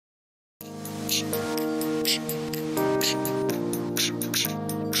Today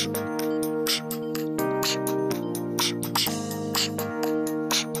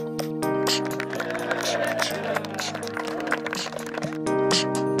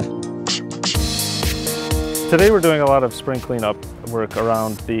we're doing a lot of spring cleanup work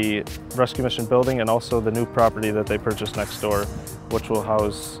around the Rescue Mission building and also the new property that they purchased next door, which will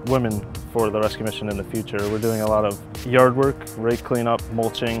house women for the Rescue Mission in the future. We're doing a lot of yard work, rake cleanup,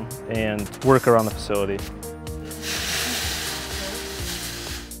 mulching, and work around the facility.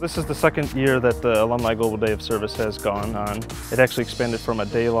 This is the second year that the Alumni Global Day of Service has gone on. It actually expanded from a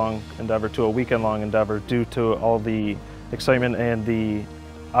day-long endeavor to a weekend-long endeavor due to all the excitement and the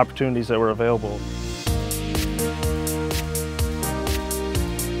opportunities that were available.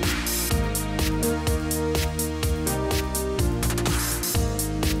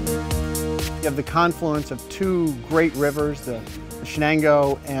 You have the confluence of two great rivers, the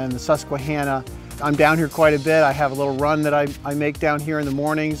Shenango and the Susquehanna. I'm down here quite a bit. I have a little run that I make down here in the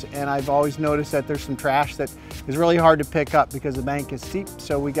mornings, and I've always noticed that there's some trash that is really hard to pick up because the bank is steep.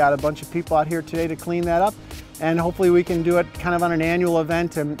 So we got a bunch of people out here today to clean that up, and hopefully we can do it kind of on an annual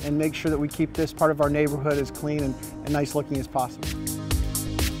event and make sure that we keep this part of our neighborhood as clean and nice looking as possible.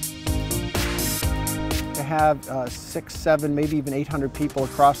 To have 6, 7, maybe even 800 people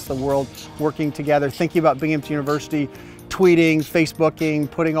across the world working together, thinking about Binghamton University, tweeting, Facebooking,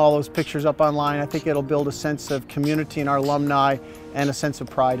 putting all those pictures up online, I think it'll build a sense of community in our alumni and a sense of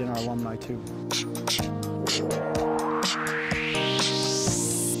pride in our alumni too.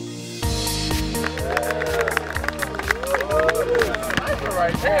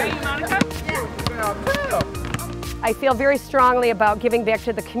 I feel very strongly about giving back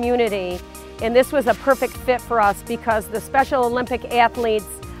to the community, and this was a perfect fit for us because the Special Olympic athletes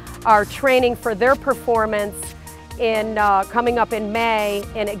are training for their performance in coming up in May,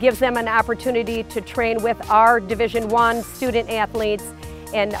 and it gives them an opportunity to train with our Division I student athletes,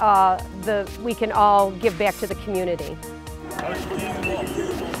 and we can all give back to the community.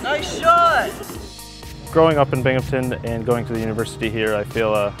 Nice shot! Growing up in Binghamton and going to the university here, I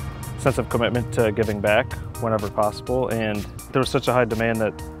feel a sense of commitment to giving back whenever possible, and there was such a high demand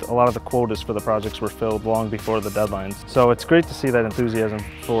that a lot of the quotas for the projects were filled long before the deadlines. So it's great to see that enthusiasm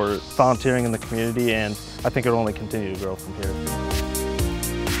for volunteering in the community, and I think it will only continue to grow from here.